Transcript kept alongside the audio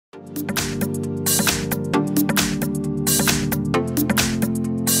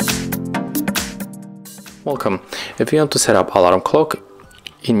Welcome. If you want to set up alarm clock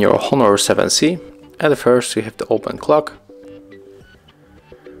in your Honor 7C, at first you have to open clock.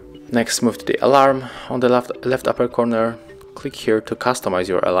 Next, move to the alarm. On the left upper corner, click here to customize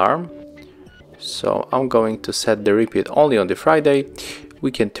your alarm. So I'm going to set the repeat only on the Friday. We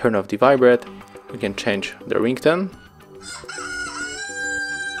can turn off the vibrate. We can change the ringtone.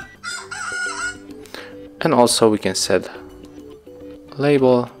 And also we can set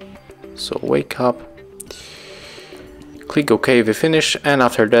label. So wake up. Click OK if you finish, and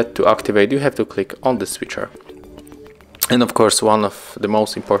after that, to activate you have to click on the switcher. And of course, one of the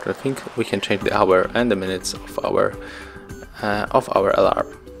most important thing, we can change the hour and the minutes of our alarm.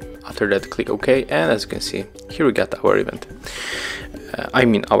 After that, click OK, and as you can see, here we got our event.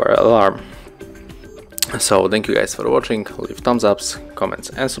 Our alarm. So thank you guys for watching. Leave thumbs ups,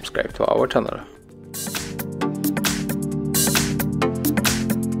 comments, and subscribe to our channel.